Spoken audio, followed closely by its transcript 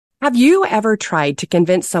Have you ever tried to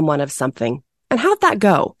convince someone of something? And how'd that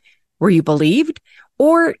go? Were you believed?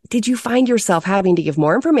 Or did you find yourself having to give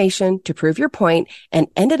more information to prove your point and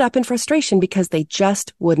ended up in frustration because they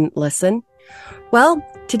just wouldn't listen? Well,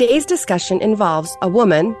 today's discussion involves a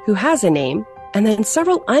woman who has a name and then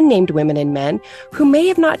several unnamed women and men who may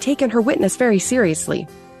have not taken her witness very seriously.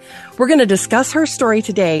 We're going to discuss her story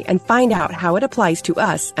today and find out how it applies to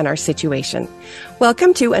us and our situation.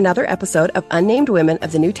 Welcome to another episode of Unnamed Women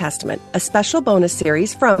of the New Testament, a special bonus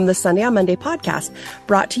series from the Sunday on Monday podcast,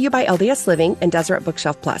 brought to you by LDS Living and Deseret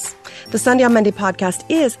Bookshelf Plus. The Sunday on Monday podcast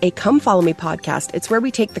is a Come Follow Me podcast. It's where we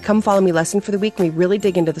take the Come Follow Me lesson for the week and we really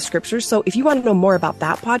dig into the scriptures. So if you want to know more about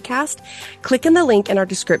that podcast, click in the link in our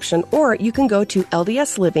description, or you can go to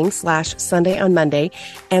LDS Living/Sunday on Monday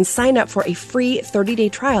and sign up for a free 30-day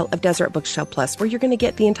trial of Deseret Bookshelf Plus, where you're going to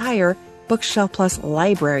get the entire Bookshelf Plus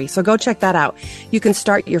library. So go check that out. You can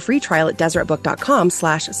start your free trial at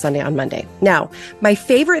deseretbook.com/Sunday on Monday. Now, my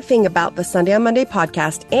favorite thing about the Sunday on Monday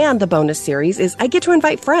podcast and the bonus series is I get to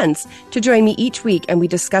invite friends to join me each week and we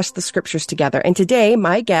discuss the scriptures together. And today,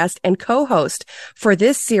 my guest and co-host for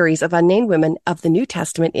this series of Unnamed Women of the New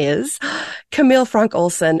Testament is Camille Frank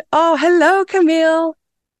Olson. Oh, hello, Camille.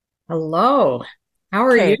 Hello. How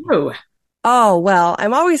are you? Oh, well,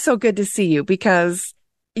 I'm always so good to see you because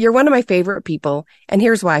you're one of my favorite people. And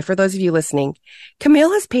here's why. For those of you listening,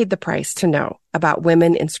 Camille has paid the price to know about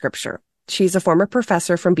women in scripture. She's a former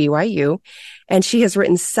professor from BYU, and she has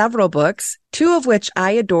written several books, two of which I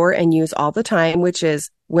adore and use all the time, which is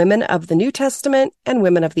Women of the New Testament and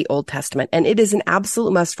Women of the Old Testament. And it is an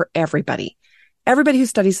absolute must for everybody. Everybody who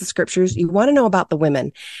studies the scriptures, you want to know about the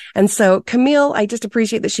women. And so Camille, I just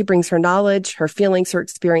appreciate that she brings her knowledge, her feelings, her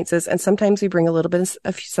experiences, and sometimes we bring a little bit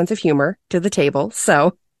of sense of humor to the table.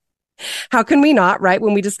 So how can we not, right,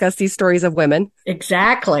 when we discuss these stories of women?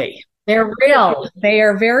 Exactly. They're real. They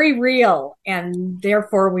are very real, and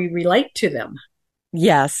therefore we relate to them.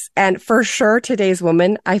 Yes. And for sure, today's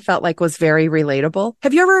woman, I felt like was very relatable.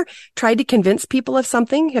 Have you ever tried to convince people of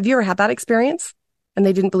something? Have you ever had that experience and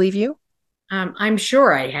they didn't believe you? I'm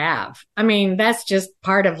sure I have. I mean, that's just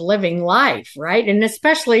part of living life, right? And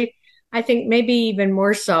especially, I think maybe even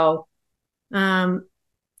more so,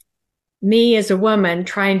 me as a woman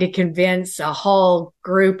trying to convince a whole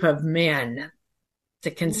group of men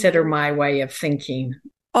to consider my way of thinking.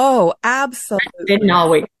 Oh, absolutely.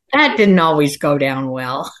 That didn't always go down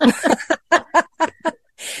well.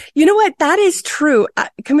 You know what? That is true.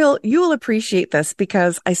 Camille, you will appreciate this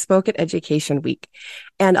because I spoke at Education Week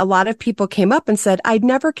and a lot of people came up and said, I'd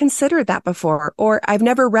never considered that before, or I've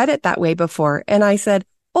never read it that way before. And I said,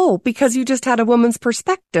 oh, because you just had a woman's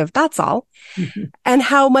perspective. That's all. Mm-hmm. And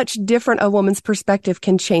how much different a woman's perspective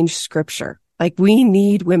can change scripture. Like we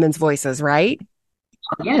need women's voices, right?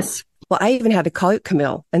 Yes. Well, I even had to call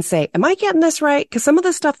Camille and say, am I getting this right? Because some of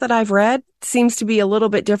the stuff that I've read seems to be a little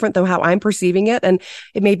bit different than how I'm perceiving it. And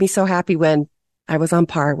it made me so happy when I was on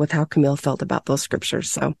par with how Camille felt about those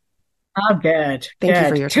scriptures. So. Oh, good. Thank you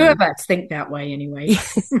for your time. Two of us think that way anyway.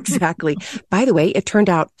 Exactly. By the way, it turned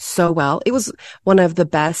out so well. It was one of the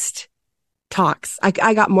best talks. I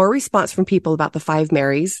got more response from people about the five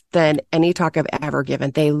Marys than any talk I've ever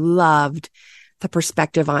given. They loved the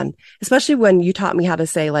perspective on, especially when you taught me how to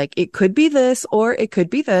say, like, it could be this or it could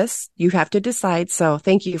be this. You have to decide. So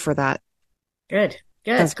thank you for that. Good.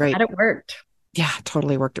 That's great. Glad it worked. Yeah, it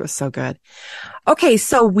totally worked. It was so good. Okay,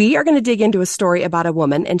 so we are going to dig into a story about a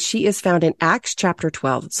woman, and she is found in Acts chapter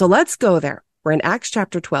 12. So let's go there. We're in Acts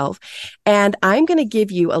chapter 12, and I'm going to give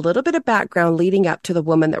you a little bit of background leading up to the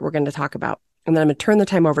woman that we're going to talk about. And then I'm going to turn the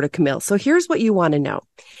time over to Camille. So here's what you want to know.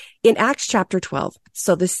 In Acts chapter 12,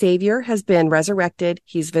 so the Savior has been resurrected.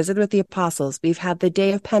 He's visited with the apostles. We've had the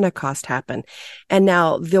day of Pentecost happen. And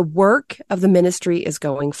now the work of the ministry is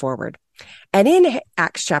going forward. And in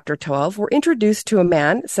Acts chapter 12, we're introduced to a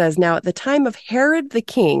man. It says, now at the time of Herod the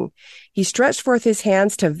king, he stretched forth his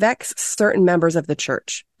hands to vex certain members of the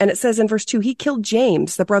church. And it says in verse 2, he killed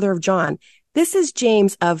James, the brother of John. This is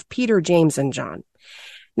James of Peter, James, and John.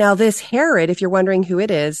 Now this Herod, if you're wondering who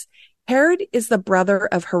it is, Herod is the brother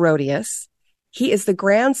of Herodias. He is the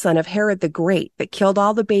grandson of Herod the Great that killed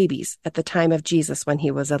all the babies at the time of Jesus when he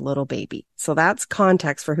was a little baby. So that's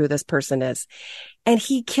context for who this person is. And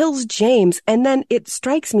he kills James. And then it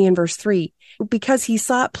strikes me in verse 3, because he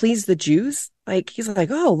saw it please the Jews. Like, he's like,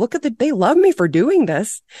 oh, look at they love me for doing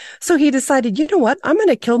this. So he decided, you know what? I'm going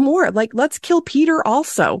to kill more. Like, let's kill Peter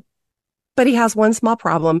also. But he has one small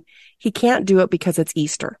problem. He can't do it because it's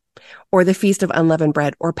Easter or the Feast of Unleavened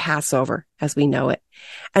Bread or Passover as we know it.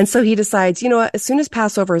 And so he decides, you know what, as soon as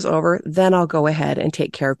Passover is over, then I'll go ahead and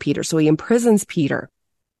take care of Peter. So he imprisons Peter.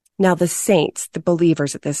 Now the saints, the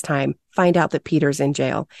believers at this time, find out that Peter's in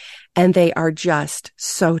jail, and they are just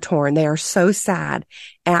so torn. They are so sad.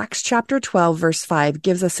 Acts chapter 12, verse 5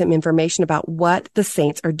 gives us some information about what the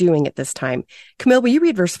saints are doing at this time. Camille, will you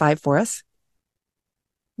read verse 5 for us?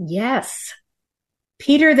 Yes.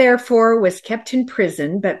 Peter, therefore, was kept in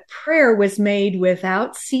prison, but prayer was made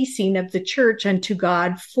without ceasing of the church unto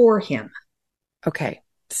God for him. Okay,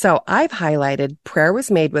 so I've highlighted prayer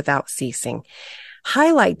was made without ceasing.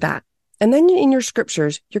 Highlight that. And then in your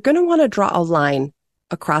scriptures, you're going to want to draw a line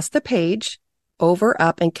across the page, over,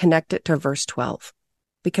 up, and connect it to verse 12.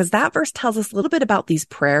 Because that verse tells us a little bit about these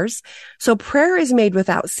prayers. So prayer is made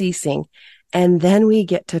without ceasing. And then we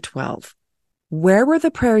get to 12. Where were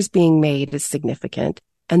the prayers being made is significant,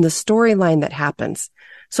 and the storyline that happens.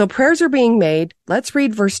 So prayers are being made. Let's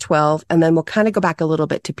read verse 12, and then we'll kind of go back a little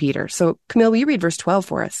bit to Peter. So Camille, will you read verse 12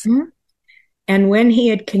 for us? Mm-hmm. And when he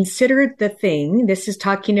had considered the thing, this is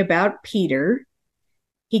talking about Peter,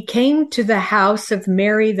 he came to the house of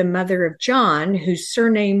Mary, the mother of John, whose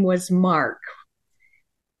surname was Mark,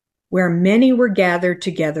 where many were gathered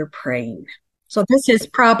together praying. So this is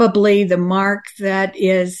probably the Mark that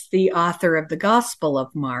is the author of the Gospel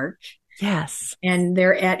of Mark. Yes. And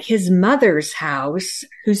they're at his mother's house,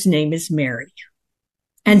 whose name is Mary.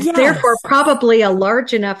 And yes. Therefore probably a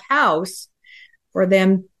large enough house for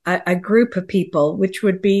them, a group of people, which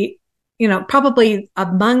would be, probably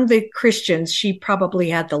among the Christians, she probably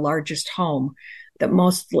had the largest home that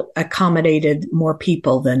most accommodated more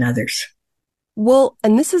people than others. Well,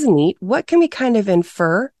 and this is neat. What can we kind of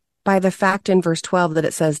infer by the fact in verse 12 that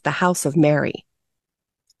it says the house of Mary?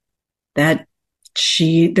 That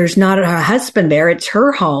there's not a husband there. It's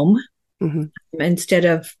her home instead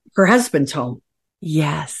of her husband's home.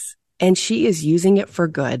 Yes. And she is using it for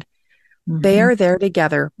good. They are there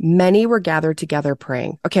together. Many were gathered together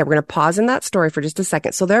praying. Okay, we're going to pause in that story for just a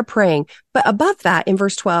second. So they're praying. But above that, in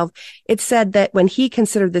verse 12, it said that when he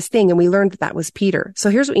considered this thing, and we learned that was Peter.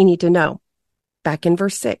 So here's what you need to know. Back in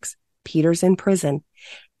verse 6, Peter's in prison.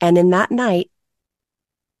 And in that night,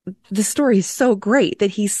 the story is so great that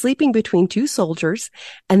he's sleeping between two soldiers,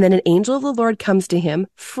 and then an angel of the Lord comes to him,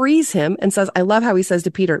 frees him, and says, I love how he says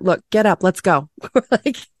to Peter, look, get up, let's go.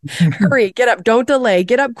 Like, hurry, get up, don't delay,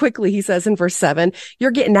 get up quickly, he says in verse 7, you're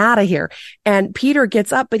getting out of here. And Peter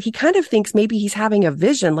gets up, but he kind of thinks maybe he's having a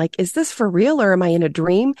vision, like, is this for real or am I in a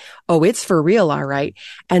dream? Oh, it's for real, all right.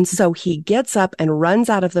 And so he gets up and runs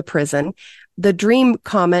out of the prison. The dream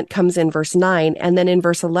comment comes in verse 9. And then in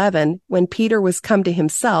verse 11, when Peter was come to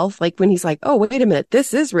himself, like when he's like, oh, wait a minute,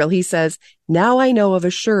 this is real. He says, now I know of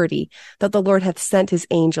a surety that the Lord hath sent his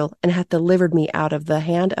angel and hath delivered me out of the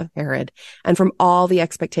hand of Herod and from all the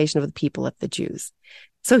expectation of the people of the Jews.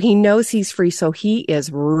 So he knows he's free. So he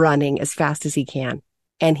is running as fast as he can.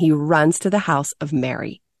 And he runs to the house of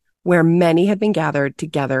Mary, where many had been gathered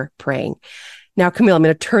together praying. Now, Camille, I'm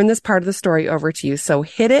going to turn this part of the story over to you. So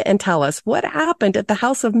hit it and tell us what happened at the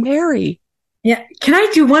house of Mary. Yeah. Can I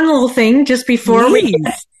do one little thing just before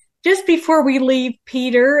we leave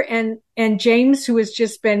Peter and James, who has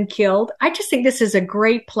just been killed? I just think this is a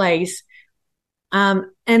great place. And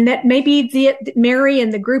that maybe Mary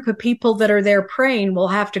and the group of people that are there praying will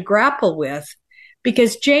have to grapple with,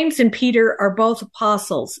 because James and Peter are both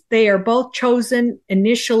apostles. They are both chosen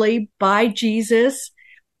initially by Jesus,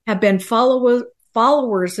 have been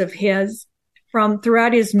followers of his from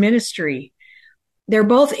throughout his ministry. They're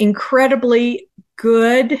both incredibly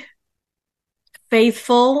good,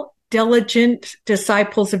 faithful, diligent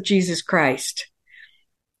disciples of Jesus Christ.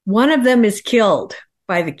 One of them is killed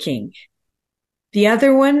by the king. The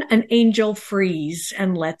other one, an angel frees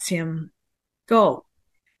and lets him go.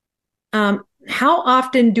 How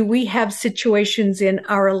often do we have situations in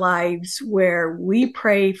our lives where we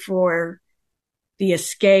pray for the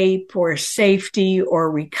escape or safety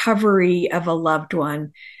or recovery of a loved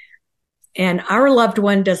one, and our loved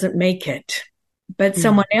one doesn't make it, but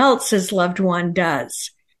someone else's loved one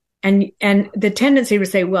does? And the tendency to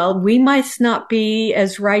say, well, we must not be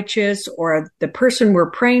as righteous, or the person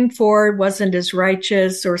we're praying for wasn't as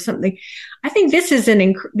righteous or something. I think this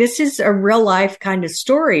is a real life kind of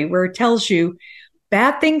story where it tells you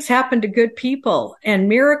bad things happen to good people and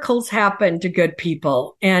miracles happen to good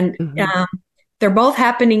people. And, they're both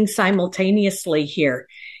happening simultaneously here.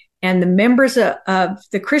 And the members of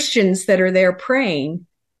the Christians that are there praying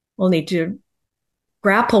will need to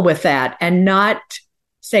grapple with that and not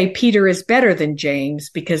say Peter is better than James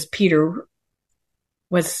because Peter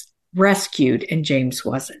was rescued and James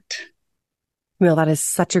wasn't. Well, that is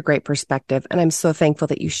such a great perspective. And I'm so thankful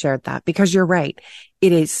that you shared that, because you're right.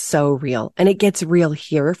 It is so real, and it gets real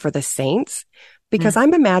here for the saints. Because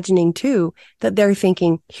I'm imagining too that they're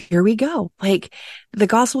thinking, here we go. Like the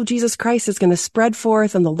gospel of Jesus Christ is going to spread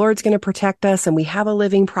forth and the Lord's going to protect us. And we have a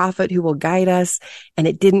living prophet who will guide us. And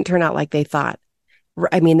it didn't turn out like they thought.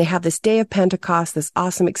 I mean, they have this day of Pentecost, this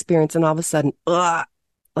awesome experience. And all of a sudden,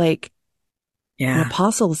 like an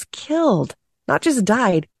apostle is killed, not just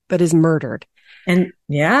died, but is murdered. And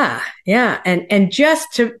And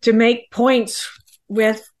just to make points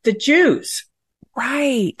with the Jews.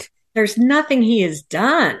 Right. There's nothing he has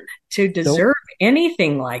done to deserve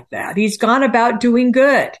anything like that. He's gone about doing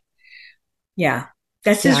good. Yeah.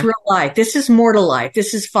 This is real life. This is mortal life.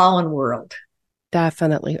 This is fallen world.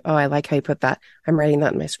 Definitely. Oh, I like how you put that. I'm writing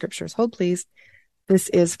that in my scriptures. Hold, please. This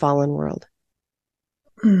is fallen world.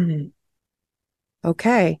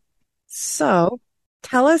 Okay. So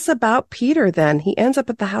tell us about Peter then. He ends up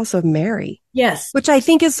at the house of Mary. Yes. Which I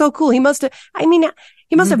think is so cool. He must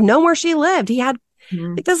have known where she lived. He had,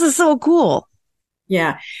 like, this is so cool.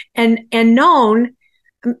 Yeah. And known,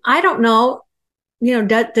 I don't know,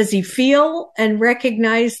 does he feel and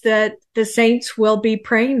recognize that the saints will be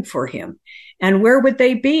praying for him? And where would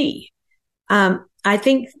they be? I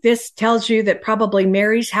think this tells you that probably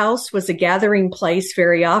Mary's house was a gathering place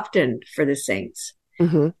very often for the saints.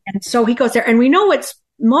 Mm-hmm. And so he goes there, and we know it's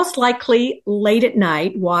most likely late at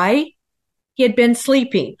night. Why? He had been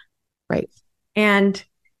sleeping. Right. And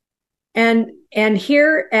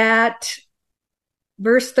here at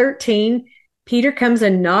verse 13, Peter comes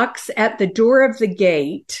and knocks at the door of the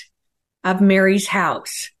gate of Mary's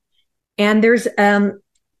house. And there's,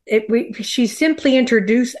 she simply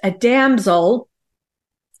introduced a damsel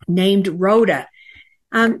named Rhoda.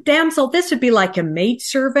 Damsel, this would be like a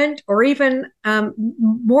maidservant, or even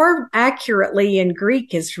more accurately in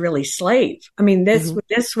Greek is really slave. I mean,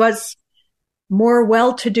 this was more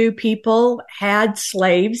well-to-do people had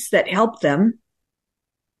slaves that helped them.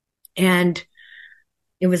 And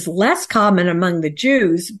it was less common among the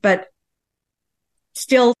Jews, but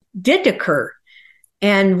still did occur.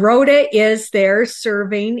 And Rhoda is there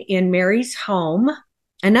serving in Mary's home.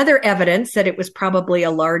 Another evidence that it was probably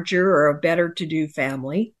a larger or a better to do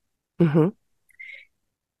family. Mm-hmm.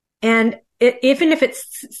 And even if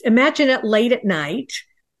imagine it late at night,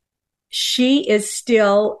 she is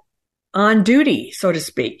still on duty, so to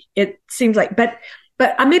speak. It seems like, but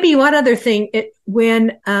maybe one other thing,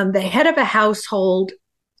 when the head of a household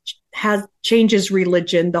changes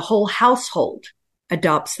religion, the whole household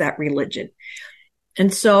adopts that religion.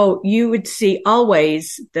 And so you would see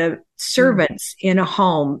always the servants in a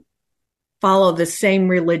home follow the same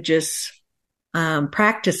religious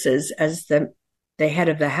practices as the head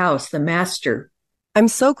of the house, the master. I'm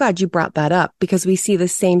so glad you brought that up, because we see the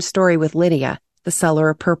same story with Lydia, the seller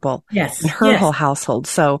of purple, and her whole household.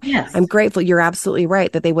 So I'm grateful. You're absolutely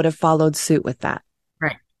right that they would have followed suit with that.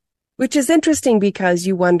 Right. Which is interesting, because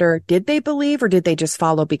you wonder, did they believe or did they just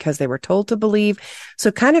follow because they were told to believe?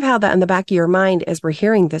 So kind of have that in the back of your mind as we're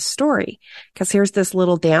hearing this story, because here's this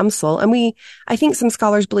little damsel. And I think some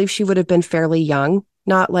scholars believe she would have been fairly young,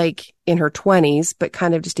 not like in her 20s, but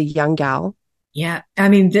kind of just a young gal. Yeah. I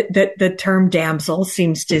mean, the term damsel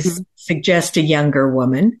seems to suggest a younger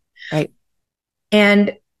woman. Right.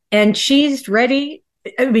 And she's ready.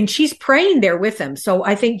 I mean, she's praying there with him. So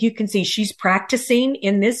I think you can see she's practicing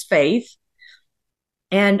in this faith.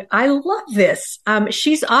 And I love this.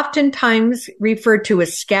 She's oftentimes referred to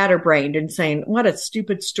as scatterbrained and saying, what a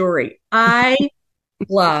stupid story. I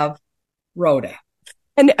love Rhoda.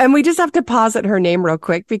 And we just have to pause at her name real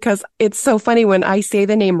quick, because it's so funny when I say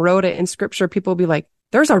the name Rhoda in scripture, people will be like,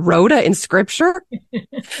 there's a Rhoda in scripture?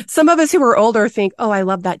 Some of us who are older think, oh, I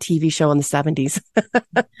love that TV show in the 70s.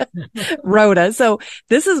 Rhoda. So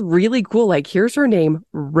this is really cool. Like, here's her name,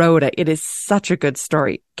 Rhoda. It is such a good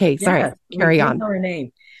story. Okay, sorry. Carry on. Her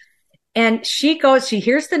name. And she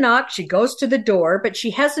hears the knock, she goes to the door, but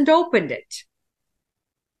she hasn't opened it.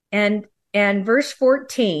 And verse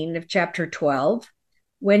 14 of chapter 12,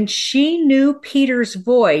 when she knew Peter's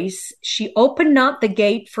voice, she opened not the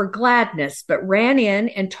gate for gladness, but ran in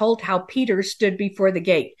and told how Peter stood before the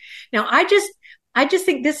gate. Now, I just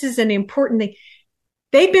think this is an important thing.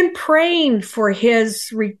 They've been praying for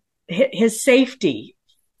his safety,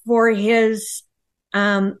 for his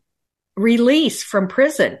release from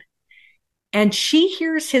prison. And she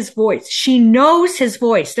hears his voice. She knows his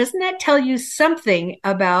voice. Doesn't that tell you something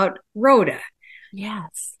about Rhoda?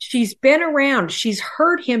 Yes. She's been around. She's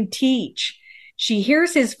heard him teach. She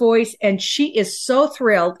hears his voice and she is so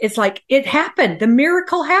thrilled. It's like, it happened. The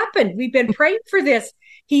miracle happened. We've been praying for this.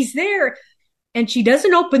 He's there. And she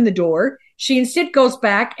doesn't open the door. She instead goes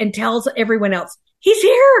back and tells everyone else, he's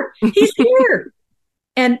here. He's here.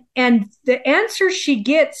 And the answer she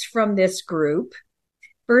gets from this group,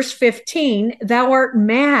 verse 15, thou art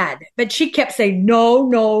mad. But she kept saying, no,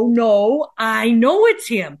 no, no, I know it's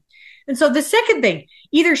him. And so the second thing,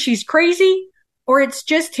 either she's crazy or it's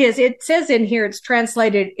just his, it says in here, it's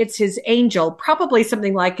translated, it's his angel, probably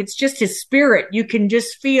something like it's just his spirit. You can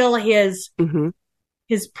just feel his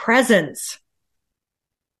presence.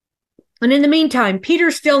 And in the meantime,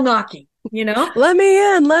 Peter's still knocking, Let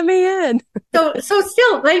me in, let me in. So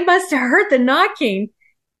still, they must have heard the knocking,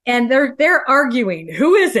 and they're arguing.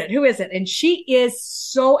 Who is it? Who is it? And she is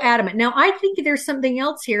so adamant. Now, I think there's something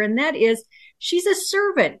else here, and that is she's a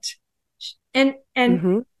servant, and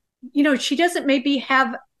she doesn't maybe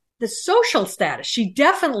have the social status. She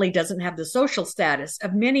definitely doesn't have the social status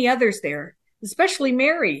of many others there, especially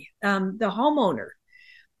Mary, the homeowner.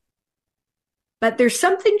 But there's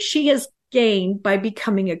something she has gained by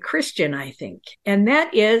becoming a Christian, I think. And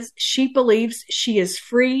that is she believes she is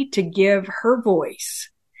free to give her voice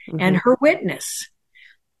and her witness.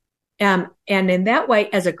 And in that way,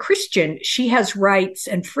 as a Christian, she has rights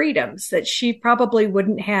and freedoms that she probably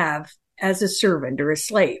wouldn't have as a servant or a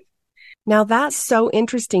slave. Now, that's so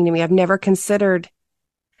interesting to me. I've never considered,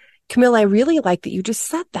 Camille, I really like that you just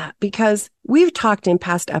said that, because we've talked in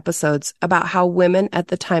past episodes about how women at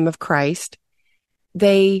the time of Christ,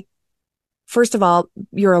 first of all,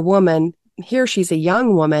 you're a woman. Here she's a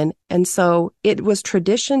young woman. And so it was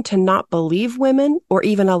tradition to not believe women or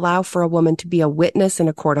even allow for a woman to be a witness in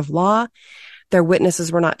a court of law. Their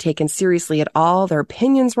witnesses were not taken seriously at all. Their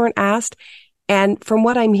opinions weren't asked. And from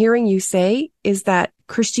what I'm hearing you say is that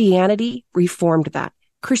Christianity reformed that.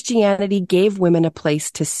 Christianity gave women a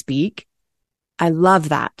place to speak. I love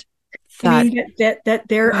that. That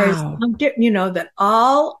there is, that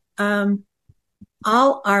all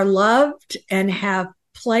are loved and have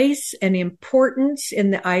place and importance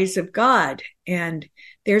in the eyes of God. And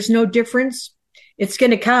there's no difference. It's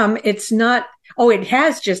going to come. It's not, it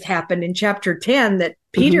has just happened in chapter 10 that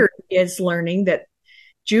Peter is learning that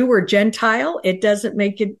Jew or Gentile, it doesn't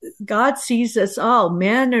make it. God sees us all,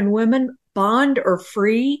 men and women, bond or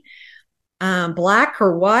free, black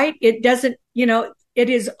or white. It doesn't, it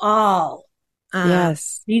is all.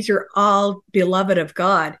 Yes. These are all beloved of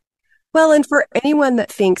God. Well, and for anyone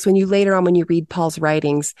that thinks when you read Paul's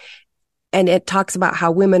writings and it talks about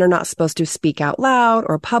how women are not supposed to speak out loud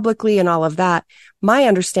or publicly and all of that, my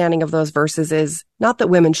understanding of those verses is not that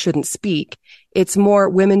women shouldn't speak. It's more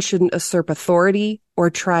women shouldn't usurp authority or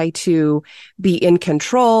try to be in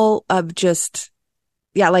control of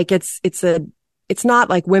it's not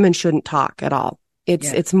like women shouldn't talk at all.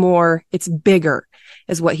 It's bigger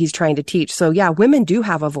is what he's trying to teach. So yeah, women do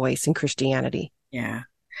have a voice in Christianity. Yeah.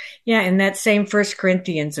 Yeah, in that same 1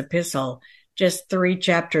 Corinthians epistle, just 3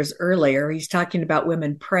 chapters earlier, he's talking about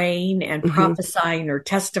women praying and prophesying or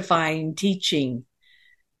testifying, teaching.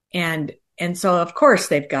 And so, of course,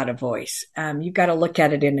 they've got a voice. You've got to look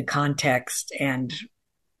at it in the context. And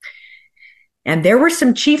there were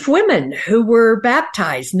some chief women who were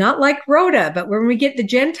baptized, not like Rhoda, but when we get the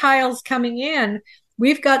Gentiles coming in,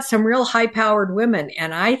 we've got some real high-powered women.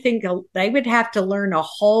 And I think they would have to learn a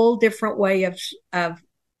whole different way of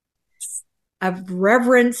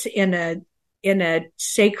reverence in a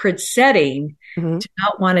sacred setting to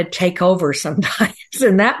not want to take over sometimes.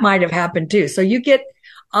 And that might have happened too. So you get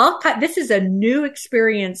this is a new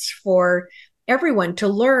experience for everyone to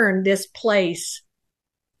learn this place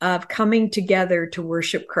of coming together to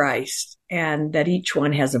worship Christ and that each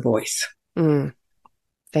one has a voice.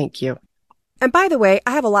 Thank you. And by the way,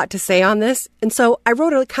 I have a lot to say on this. And so I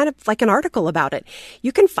wrote kind of like an article about it.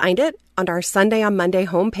 You can find it on our Sunday on Monday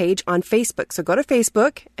homepage on Facebook. So go to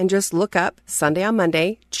Facebook and just look up Sunday on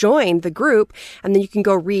Monday, join the group, and then you can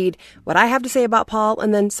go read what I have to say about Paul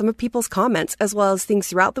and then some of people's comments, as well as things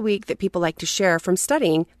throughout the week that people like to share from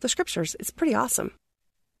studying the scriptures. It's pretty awesome.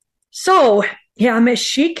 So,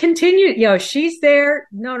 she continued, she's there.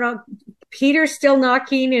 No, Peter's still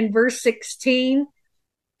knocking in verse 16.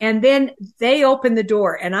 And then they open the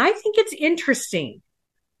door. And I think it's interesting.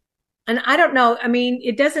 And I don't know. I mean,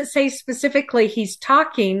 it doesn't say specifically he's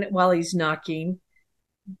talking while he's knocking,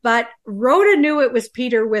 but Rhoda knew it was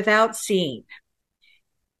Peter without seeing.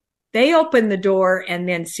 They open the door and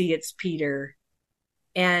then see it's Peter.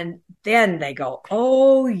 And then they go,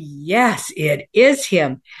 oh, yes, it is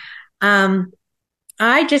him. I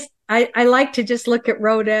like to just look at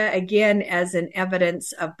Rhoda again as an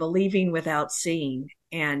evidence of believing without seeing.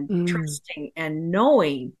 And trusting and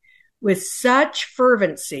knowing with such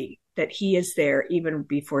fervency that he is there even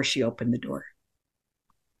before she opened the door.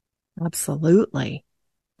 Absolutely.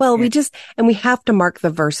 Well, we have to mark the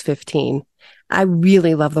verse 15. I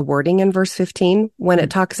really love the wording in verse 15 when it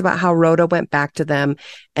talks about how Rhoda went back to them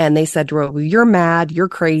and they said to Rhoda, well, you're mad, you're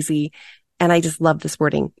crazy. And I just love this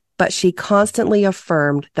wording, but she constantly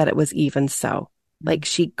affirmed that it was even so. Like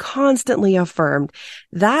she constantly affirmed.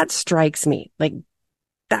 That strikes me, like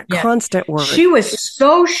that constant word. She was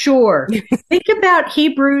so sure. Think about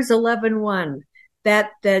Hebrews 11:1.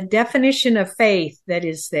 That the definition of faith that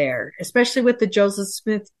is there, especially with the Joseph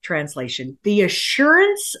Smith translation, the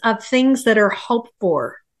assurance of things that are hoped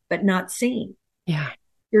for, but not seen. Yeah.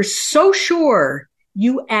 You're so sure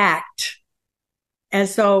you act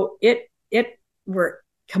as though it were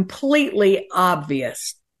completely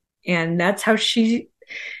obvious. And that's how she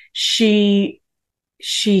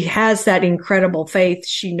has that incredible faith.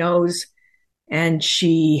 She knows and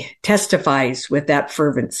she testifies with that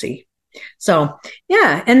fervency. So,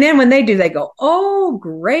 yeah. And then when they do, they go, oh,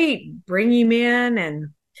 great, bring him in.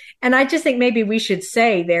 And I just think maybe we should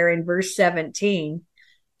say there in verse 17,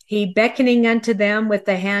 he beckoning unto them with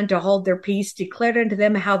the hand to hold their peace, declared unto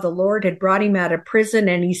them how the Lord had brought him out of prison.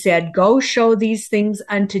 And he said, go show these things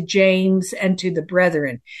unto James and to the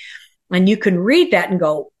brethren. And you can read that and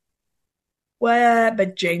go, well,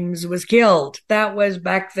 but James was killed. That was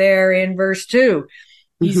back there in verse 2.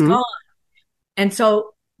 He's gone. And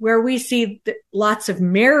so where we see lots of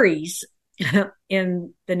Marys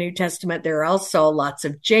in the New Testament, there are also lots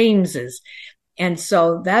of Jameses. And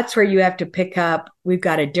so that's where you have to pick up. We've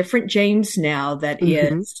got a different James now that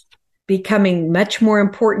is becoming much more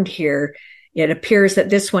important here. It appears that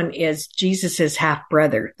this one is Jesus's half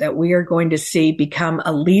brother that we are going to see become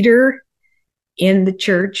a leader in the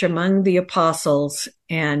church among the apostles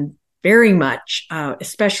and very much,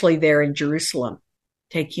 especially there in Jerusalem,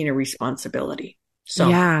 taking a responsibility. So,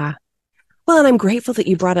 yeah. Well, and I'm grateful that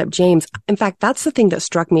you brought up James. In fact, that's the thing that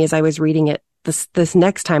struck me as I was reading it this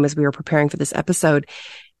next time as we were preparing for this episode,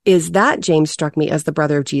 is that James struck me as the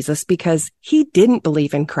brother of Jesus because he didn't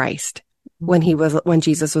believe in Christ when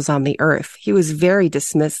Jesus was on the earth. He was very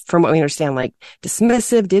dismissed, from what we understand, like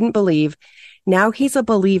dismissive, didn't believe. Now he's a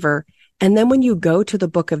believer. And then when you go to the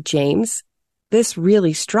book of James, this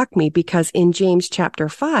really struck me because in James chapter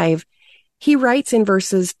 5, he writes in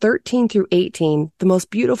verses 13 through 18, the most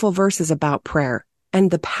beautiful verses about prayer and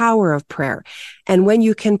the power of prayer and when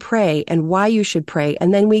you can pray and why you should pray.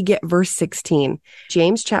 And then we get verse 16,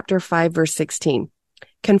 James chapter 5, verse 16.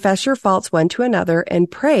 Confess your faults one to another and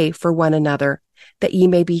pray for one another that ye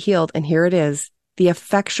may be healed. And here it is. The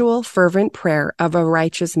effectual, fervent prayer of a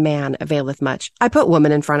righteous man availeth much. I put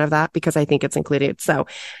woman in front of that because I think it's included. So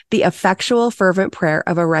the effectual, fervent prayer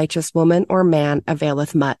of a righteous woman or man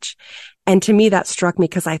availeth much. And to me, that struck me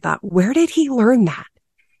because I thought, where did he learn that?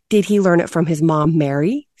 Did he learn it from his mom,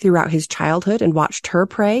 Mary, throughout his childhood and watched her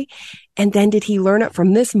pray? And then did he learn it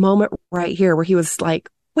from this moment right here where he was like,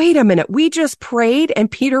 wait a minute, we just prayed and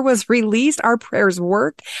Peter was released. Our prayers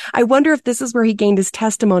work. I wonder if this is where he gained his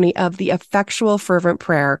testimony of the effectual, fervent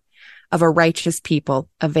prayer of a righteous people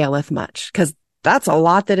availeth much. Because that's a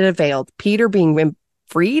lot that it availed. Peter being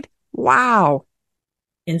freed. Wow.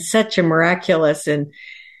 In such a miraculous and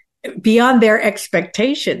beyond their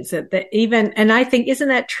expectations that even, and I think, isn't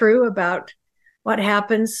that true about what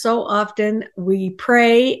happens so often? We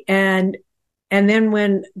pray and then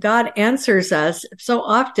when God answers us, so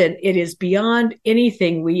often it is beyond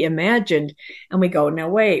anything we imagined. And we go, no,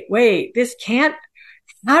 wait, this can't,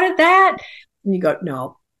 how did that? And you go,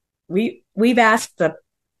 no, we've asked the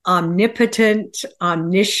omnipotent,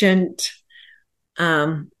 omniscient,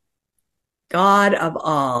 God of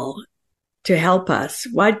all to help us.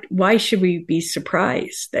 Why should we be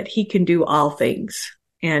surprised that he can do all things?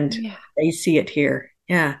 And they see it here.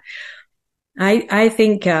 Yeah. I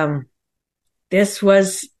think, this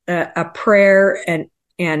was a prayer and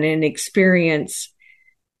an experience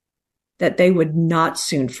that they would not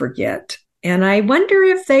soon forget. And I wonder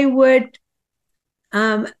if they would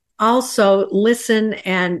also listen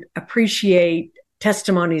and appreciate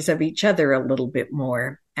testimonies of each other a little bit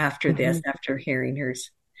more after this, after hearing hers.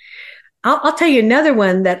 I'll tell you another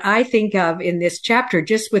one that I think of in this chapter,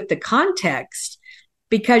 just with the context,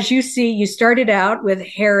 because you started out with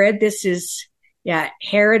Herod. This is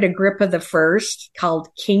Herod Agrippa the First, called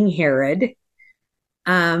King Herod.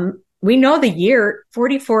 We know the year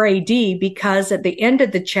 44 AD because at the end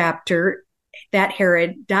of the chapter that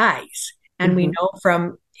Herod dies. And we know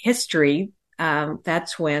from history,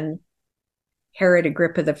 that's when Herod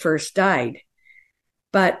Agrippa the First died.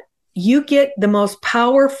 But you get the most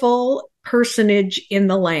powerful personage in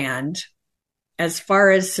the land as far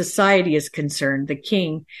as society is concerned, the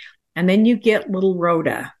king. And then you get little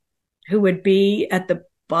Rhoda, who would be at the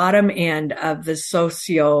bottom end of the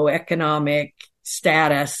socioeconomic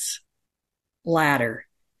status ladder.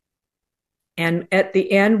 And at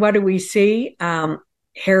the end, what do we see?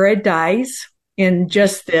 Herod dies in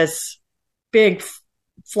just this big,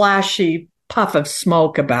 flashy puff of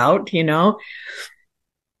smoke about,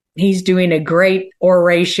 He's doing a great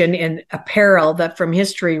oration in apparel that from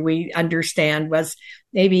history we understand was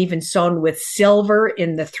maybe even sewn with silver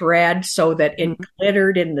in the thread so that it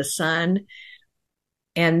glittered in the sun.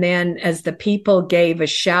 And then as the people gave a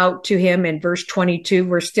shout to him in verse 22,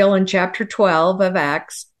 we're still in chapter 12 of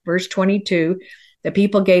Acts, verse 22, the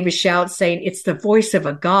people gave a shout saying, "It's the voice of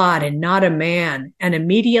a God and not a man." And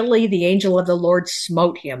immediately the angel of the Lord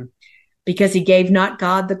smote him, because he gave not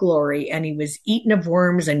God the glory, and he was eaten of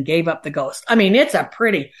worms and gave up the ghost. I mean, it's a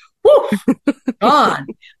pretty, gone.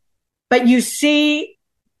 But you see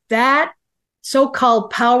that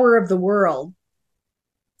so-called power of the world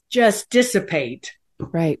just dissipate.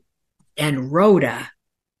 Right. And Rhoda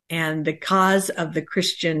and the cause of the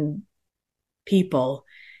Christian people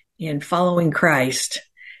in following Christ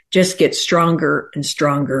just gets stronger and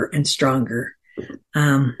stronger and stronger.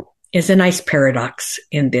 Is a nice paradox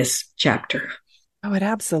in this chapter. Oh, it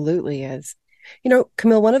absolutely is.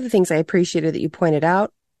 Camille, one of the things I appreciated that you pointed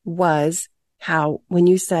out was how when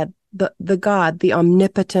you said the God, the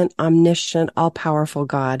omnipotent, omniscient, all-powerful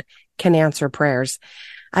God can answer prayers,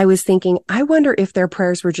 I was thinking, I wonder if their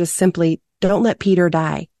prayers were just simply, don't let Peter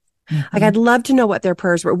die. Mm-hmm. Like, I'd love to know what their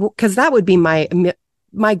prayers were, because that would be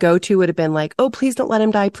my go-to would have been like, oh, please don't let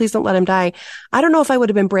him die. Please don't let him die. I don't know if I would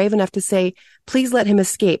have been brave enough to say, please let him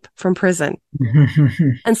escape from prison.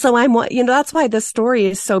 And so that's why this story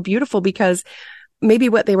is so beautiful, because maybe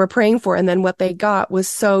what they were praying for and then what they got was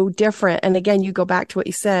so different. And again, you go back to what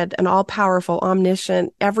you said, an all-powerful,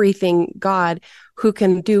 omniscient, everything God who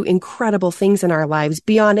can do incredible things in our lives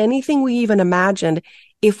beyond anything we even imagined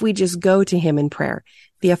if we just go to him in prayer.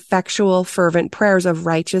 The effectual, fervent prayers of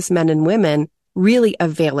righteous men and women really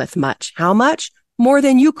availeth much. How much? More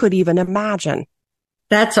than you could even imagine.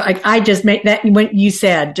 That's, I just made that, when you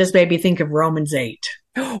said, just made me think of Romans 8.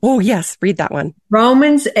 Oh, yes. Read that one.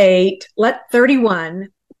 Romans 8, 31.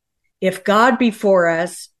 If God be for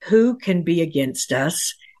us, who can be against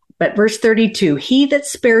us? But verse 32, he that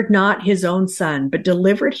spared not his own son, but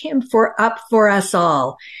delivered him up for us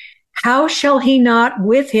all, how shall he not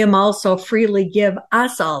with him also freely give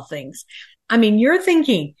us all things? I mean, you're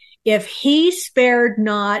thinking, if he spared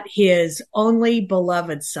not his only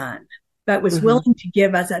beloved son, but was willing to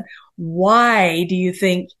give us that, why do you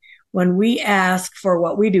think when we ask for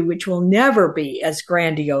what we do, which will never be as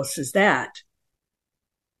grandiose as that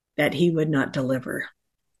he would not deliver?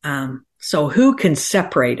 So who can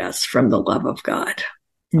separate us from the love of God?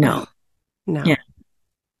 No. Yeah.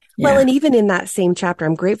 Well, and even in that same chapter,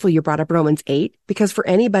 I'm grateful you brought up Romans 8, because for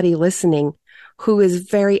anybody listening who is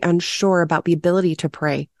very unsure about the ability to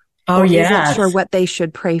pray, isn't sure what they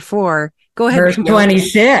should pray for, go ahead. Verse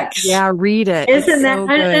 26. Yeah, read it. Isn't that,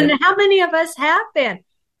 and how many of us have been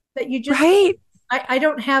that you just, right? I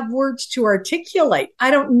don't have words to articulate.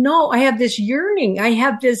 I don't know. I have this yearning. I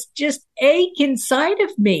have this just ache inside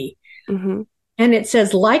of me. Mm-hmm. And it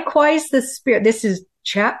says, likewise, the Spirit, this is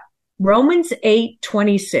Romans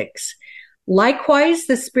 8:26. Likewise,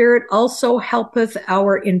 the Spirit also helpeth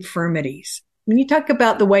our infirmities. When you talk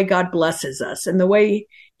about the way God blesses us and the way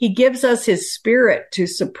he gives us his Spirit to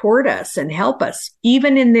support us and help us,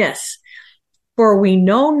 even in this, for we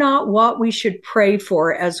know not what we should pray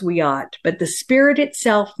for as we ought, but the Spirit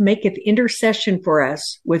itself maketh intercession for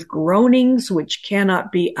us with groanings which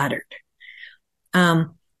cannot be uttered.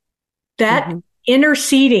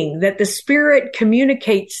 Interceding, that the Spirit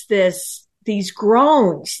communicates these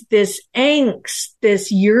groans, this angst,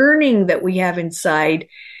 this yearning that we have inside,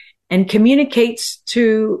 and communicates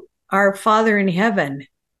to our Father in heaven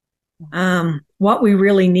what we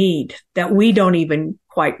really need, that we don't even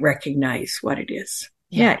quite recognize what it is.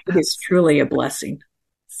 Yeah, it is truly a blessing.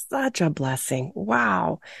 Such a blessing.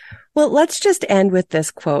 Wow. Well, let's just end with this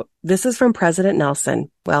quote. This is from President Nelson,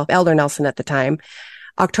 Elder Nelson at the time,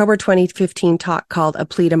 October 2015 talk called A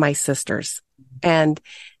Plea to My Sisters. And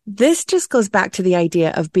this just goes back to the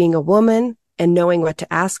idea of being a woman and knowing what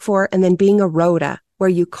to ask for, and then being a Rhoda, where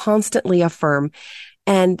you constantly affirm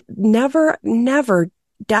and never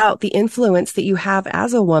doubt the influence that you have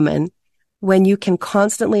as a woman when you can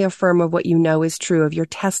constantly affirm of what you know is true of your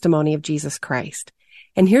testimony of Jesus Christ.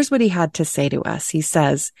 And here's what he had to say to us. He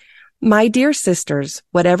says, my dear sisters,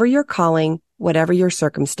 whatever your calling, whatever your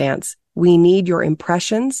circumstance, we need your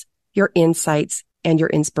impressions, your insights, and your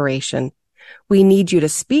inspiration. We need you to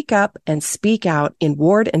speak up and speak out in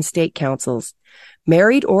ward and state councils.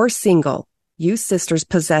 Married or single, you sisters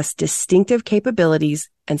possess distinctive capabilities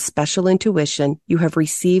and special intuition you have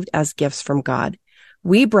received as gifts from God.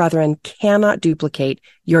 We brethren cannot duplicate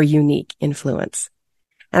your unique influence.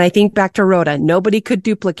 And I think back to Rhoda. Nobody could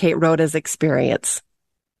duplicate Rhoda's experience.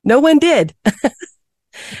 No one did.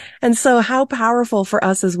 And so how powerful for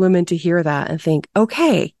us as women to hear that and think,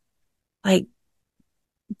 okay, like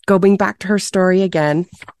going back to her story again,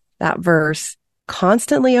 that verse,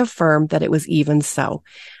 constantly affirm that it was even so.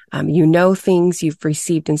 You know things, you've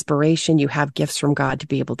received inspiration, you have gifts from God to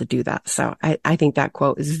be able to do that. So I think that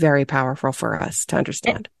quote is very powerful for us to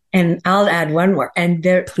understand. And I'll add one more. And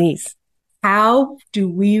Please. How do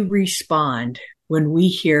we respond when we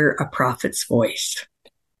hear a prophet's voice?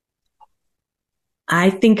 I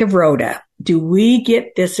think of Rhoda. Do we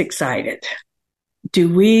get this excited?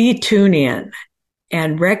 Do we tune in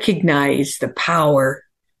and recognize the power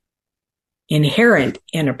inherent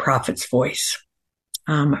in a prophet's voice?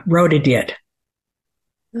 Rhoda did.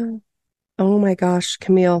 Oh my gosh,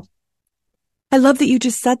 Camille. I love that you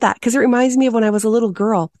just said that because it reminds me of when I was a little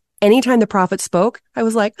girl. Anytime the prophet spoke, I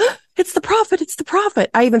was like, oh, it's the prophet, it's the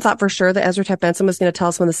prophet. I even thought for sure that Ezra Taft Benson was going to tell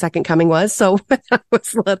us when the second coming was. So when I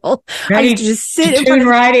was little, I used to just sit in front of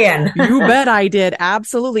right in. You bet I did.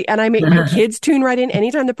 Absolutely. And I make my kids tune right in.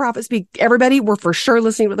 Anytime the prophet speaks, everybody, we're for sure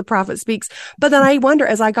listening to what the prophet speaks. But then I wonder,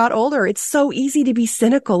 as I got older, it's so easy to be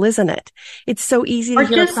cynical, isn't it? It's so easy to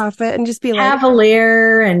hear a prophet and just be like,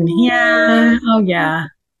 cavalier and yeah.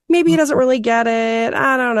 Maybe he doesn't really get it.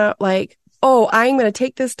 I don't know. Like, oh, I'm going to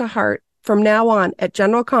take this to heart from now on at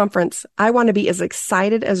General Conference. I want to be as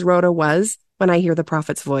excited as Rhoda was when I hear the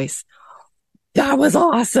prophet's voice. That was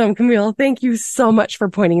awesome, Camille. Thank you so much for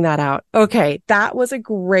pointing that out. Okay, that was a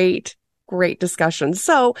great discussion.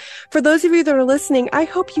 So for those of you that are listening, I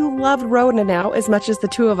hope you loved Rhoda now as much as the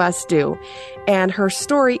two of us do. And her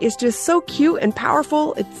story is just so cute and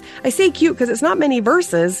powerful. I say cute because it's not many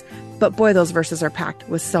verses, but boy, those verses are packed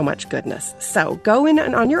with so much goodness. So go in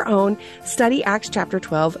and on your own, study Acts chapter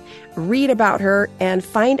 12, read about her, and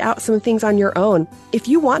find out some things on your own. If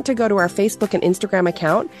you want to go to our Facebook and Instagram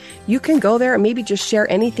account, you can go there and maybe just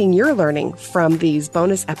share anything you're learning from these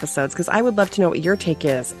bonus episodes, because I would love to know what your take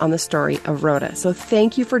is on the story of Rhoda. So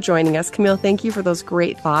thank you for joining us. Camille, thank you for those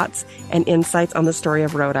great thoughts and insights on the story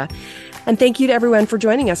of Rhoda. And thank you to everyone for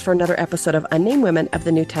joining us for another episode of Unnamed Women of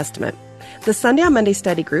the New Testament. The Sunday on Monday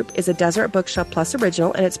study group is a Deseret Bookshelf Plus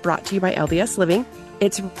original, and it's brought to you by LDS Living.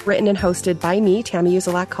 It's written and hosted by me, Tammy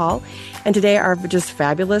Uzelak Hall, and today our just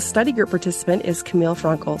fabulous study group participant is Camille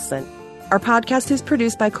Frank-Olson. Our podcast is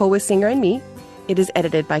produced by Cole Wissinger and me. It is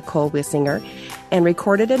edited by Cole Wissinger and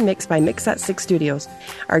recorded and mixed by Mixat 6 Studios.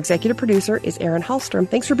 Our executive producer is Aaron Hallstrom.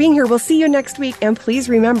 Thanks for being here. We'll see you next week, and please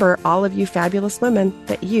remember, all of you fabulous women,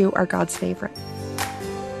 that you are God's favorite.